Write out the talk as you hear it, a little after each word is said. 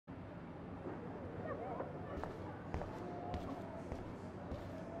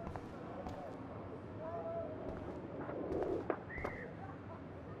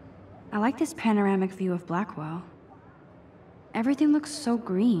like this panoramic view of Blackwell. Everything looks so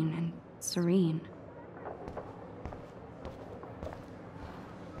green and serene.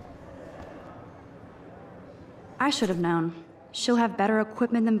 I should have known. She'll have better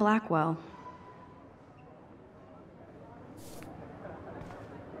equipment than Blackwell.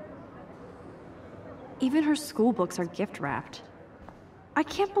 Even her school books are gift-wrapped. I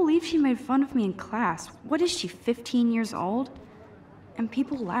can't believe she made fun of me in class. What is she, 15 years old? And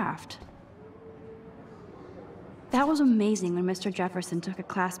people laughed. That was amazing when Mr. Jefferson took a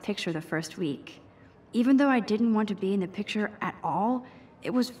class picture the first week. Even though I didn't want to be in the picture at all,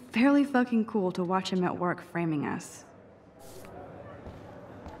 it was fairly fucking cool to watch him at work framing us.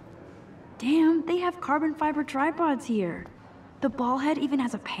 Damn, they have carbon fiber tripods here. The ball head even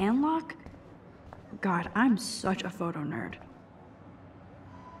has a pan lock. God, I'm such a photo nerd.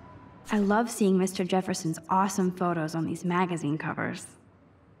 I love seeing Mr. Jefferson's awesome photos on these magazine covers.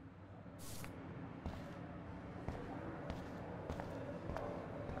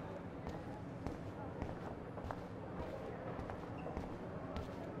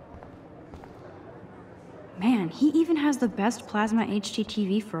 Man, he even has the best plasma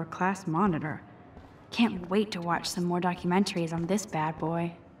HDTV for a class monitor. Can't wait to watch some more documentaries on this bad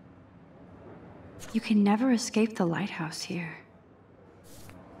boy. You can never escape the lighthouse here.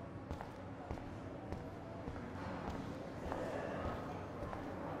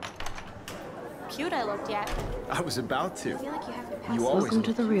 Cute I looked yet. I was about to. I feel like you have to pass. You always Welcome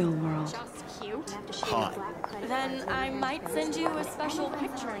to the real world. Just cute. hot. Then I might send you a special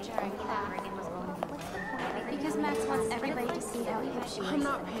picture during class. Because Max wants everybody to see how hip she is. I'm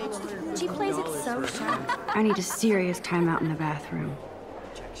not paying $150. She plays it so sharp. I need a serious timeout in the bathroom.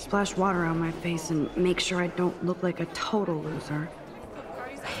 Splash water on my face and make sure I don't look like a total loser.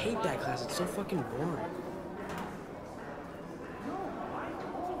 I hate that class. It's so fucking boring.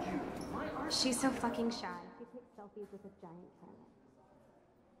 She's so fucking shy. She takes selfies with a giant camera.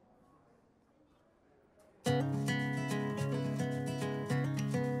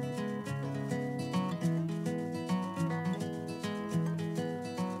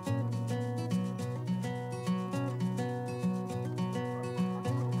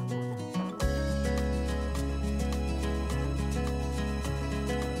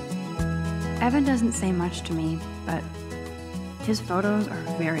 Evan doesn't say much to me, but his photos are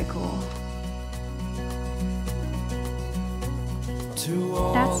very cool.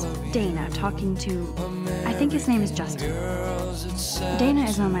 That's Dana talking to, I think his name is Justin. Dana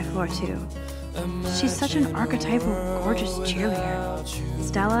is on my floor too. She's such an archetypal, gorgeous cheerleader.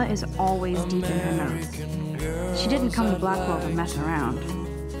 Stella is always deep in her notes. She didn't come to Blackwell to mess around.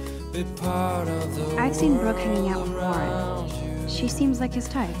 I've seen Brooke hanging out with Warren. She seems like his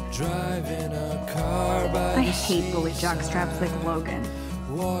type. I hate bully jockstraps like Logan.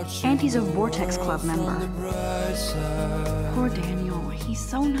 And he's a Vortex Club member. Poor Daniel, he's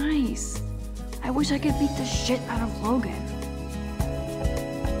so nice. I wish I could beat the shit out of Logan.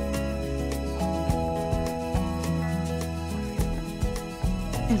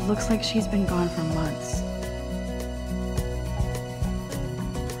 It looks like she's been gone for months.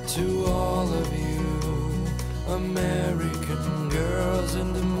 To all of you, American girls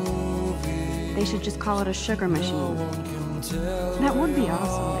in the movie. They should just call it a sugar machine. That would be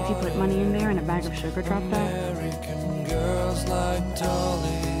awesome if you put money in there and a bag of sugar dropped out. American girls like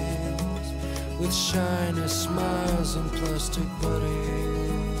dollies, with shiny smiles and plastic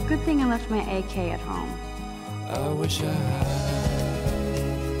bodies. Good thing I left my AK at home. I wish I had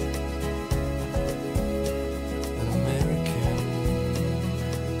an American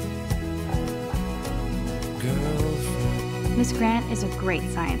girlfriend. Miss Grant is a great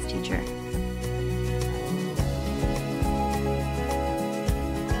science teacher.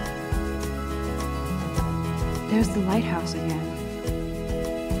 There's the lighthouse again.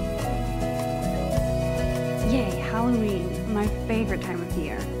 Yay, Halloween, my favorite time of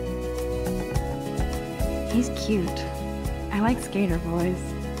year. He's cute. I like skater boys.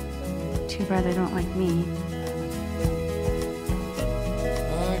 Too bad they don't like me.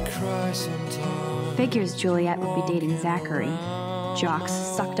 I cry sometimes. Figures Juliet would be dating Zachary. Jocks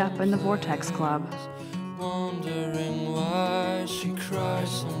sucked up in the Vortex Club. Wondering why she cries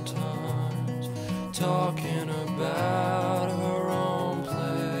sometimes, talking about her own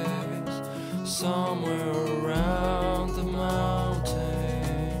place, somewhere around the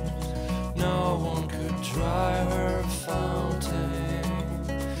mountains. No one could dry her fountain.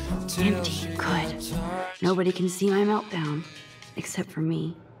 Empty, good. Nobody can see my meltdown, except for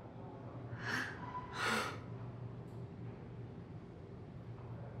me.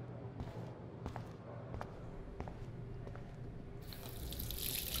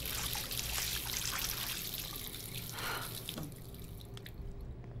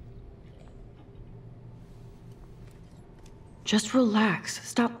 Just relax.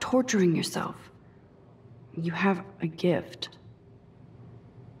 Stop torturing yourself. You have a gift.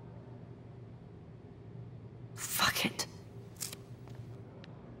 Fuck it.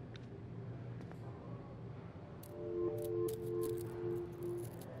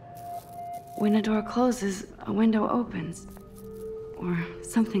 When a door closes, a window opens. Or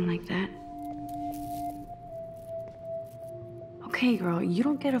something like that. Okay, girl, you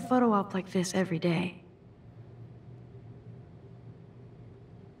don't get a photo op like this every day.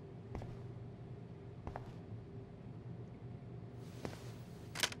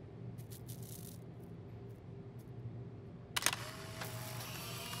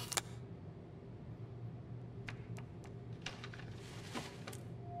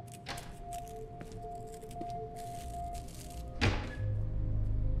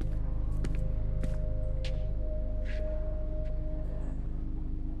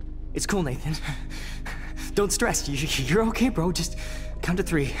 It's cool, Nathan. Don't stress. You're okay, bro. Just count to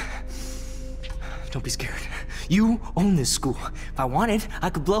 3. Don't be scared. You own this school. If I wanted, I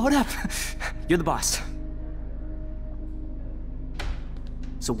could blow it up. You're the boss.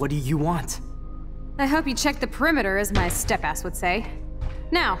 So what do you want? I hope you checked the perimeter, as my step-ass would say.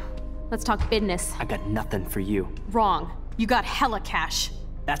 Now, let's talk business. I got nothing for you. Wrong. You got hella cash.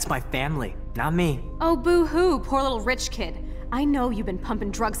 That's my family, not me. Oh, boo-hoo, poor little rich kid. I know you've been pumping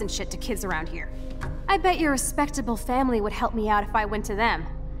drugs and shit to kids around here. I bet your respectable family would help me out if I went to them.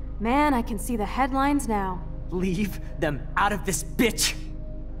 Man, I can see the headlines now. Leave them out of this bitch!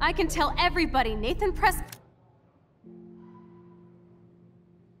 I can tell everybody Nathan Press...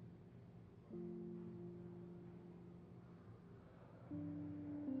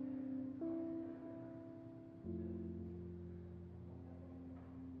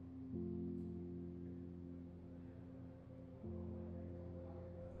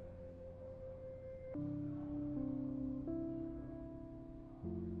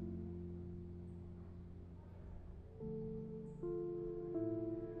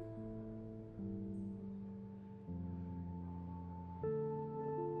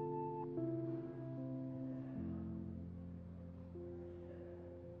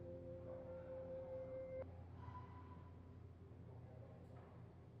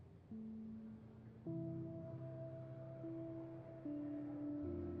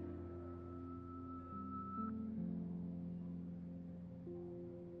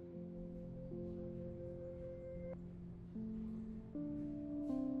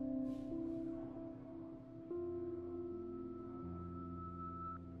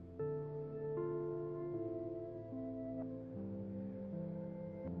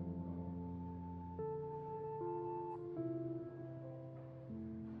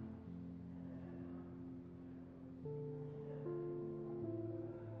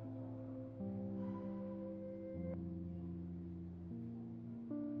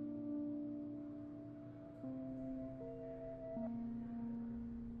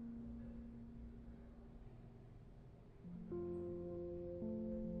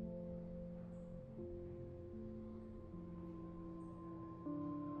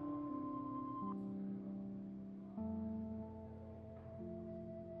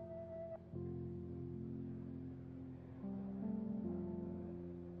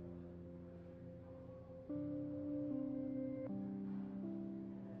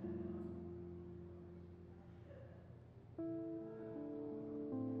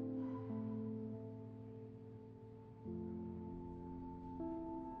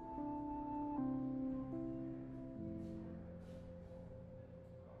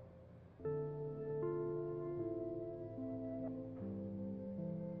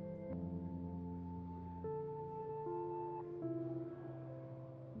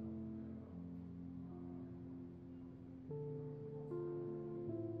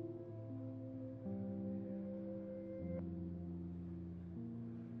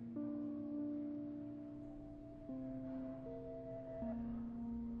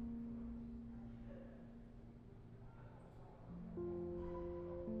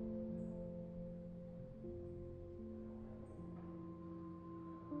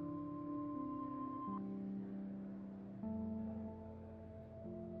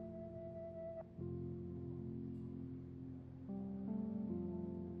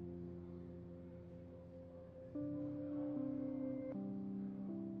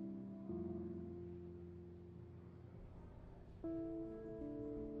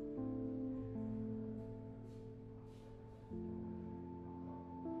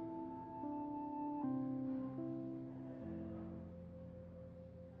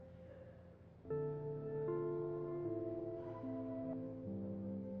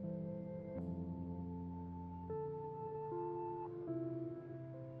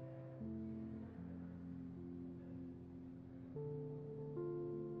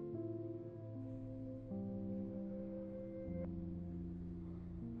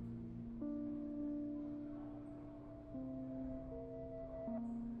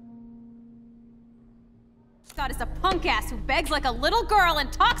 thought is a punk ass who begs like a little girl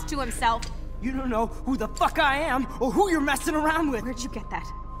and talks to himself. You don't know who the fuck I am or who you're messing around with. Where'd you get that?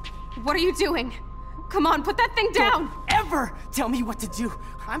 What are you doing? Come on, put that thing down! Don't ever tell me what to do.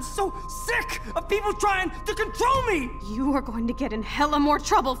 I'm so sick of people trying to control me. You are going to get in hella more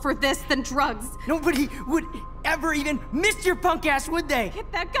trouble for this than drugs. Nobody would ever even miss your punk ass, would they?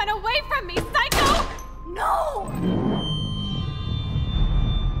 Get that gun away from me, psycho! No!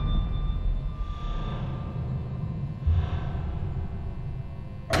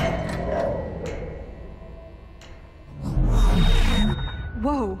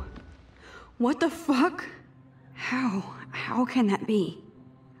 Whoa. What the fuck? How can that be?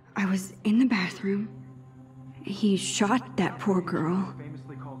 I was in the bathroom. He shot that poor girl.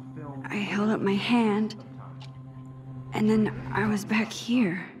 I held up my hand. And then I was back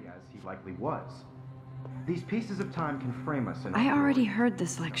here. As he likely was. These pieces of time can frame us in I already heard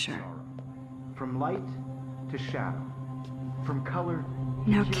this lecture. From light to shadow. From color.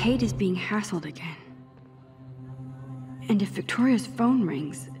 Now Kate is being hassled again. And if Victoria's phone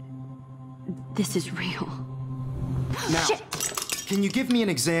rings, this is real. Now, can you give me an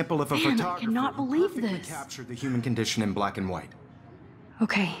example of a Man, I photographer cannot who believe perfectly this. captured the human condition in black and white?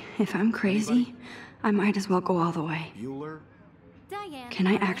 Okay, if I'm crazy, I might as well go all the way. Bueller? Diane. Can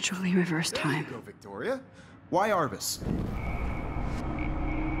I actually reverse There you time? go, Victoria. Why Arbus?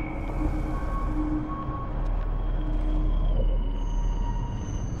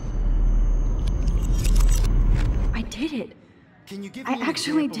 I did it. Can you give I me an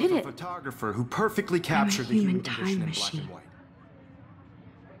actually example did of a it. photographer who perfectly captured the human human condition time in black machine. and white?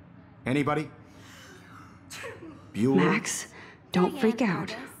 Anybody? Bueller? Max, don't freak out.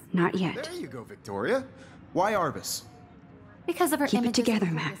 Arbus. Not yet. There you go, Victoria. Why Arbus? Because of her Keep it images of together,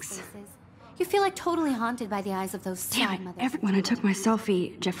 previous Max. faces. You feel like totally haunted by the eyes of those Damn sad it. mothers. When I took my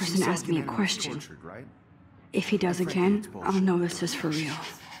selfie, Jefferson asked me a Self-identity was question. tortured, right? If he does again, I'll know this is for real.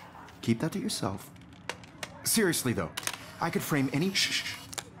 Keep that to yourself. Seriously, though, I could frame any shh.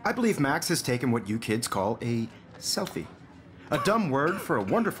 I believe Max has taken what you kids call a selfie. A dumb word for a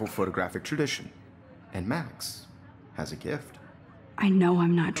wonderful photographic tradition. And Max has a gift. I know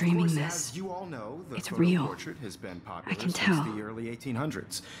I'm not Of dreaming course, this. As you all know, the It's photo real. portrait has been popular I can since tell. the early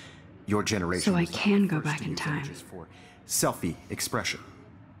 1800s. Your generation So I was not can the go first back to in use time. images for selfie expression.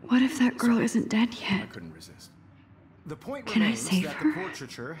 What if that girl isn't dead I yet? couldn't resist. The point Can I remains save that her? the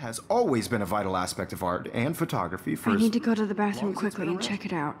portraiture has always been a vital aspect of art and photography for I as need to go to the bathroom long as it's quickly been and check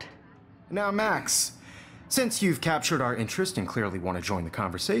it out. Now, Max, since you've captured our interest and clearly want to join the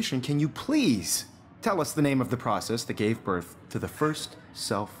conversation, can you please tell us the name of the process that gave birth to the first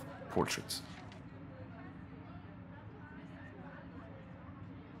self-portraits?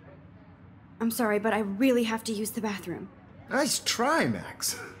 I'm sorry, but I really have to use the bathroom. Nice try,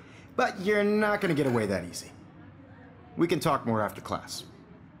 Max. But you're not going to get away that easy. We can talk more after class.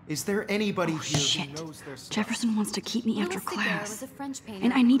 Is there anybody here Shit. who knows their stuff? Jefferson wants to keep me after Louis Daguerre class. was a French painter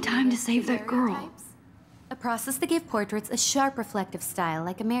And I who need time to created save that girl. daguerreotypes. A process that gave portraits a sharp reflective style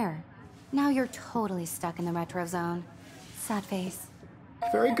like a mirror. Now you're totally stuck in the retro zone. Sad face.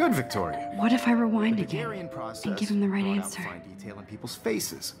 Very good, Victoria. What if I rewind The again Daguerrean process and give him the right brought out answer? fine detail in people's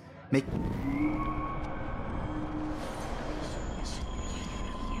faces. Make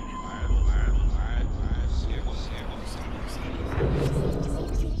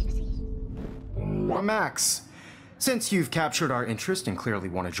Max, since you've captured our interest and clearly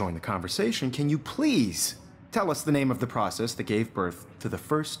want to join the conversation, can you please tell us the name of the process that gave birth to the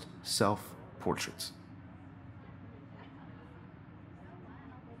first self-portraits?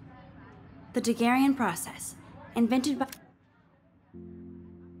 The Daguerrean process, invented by...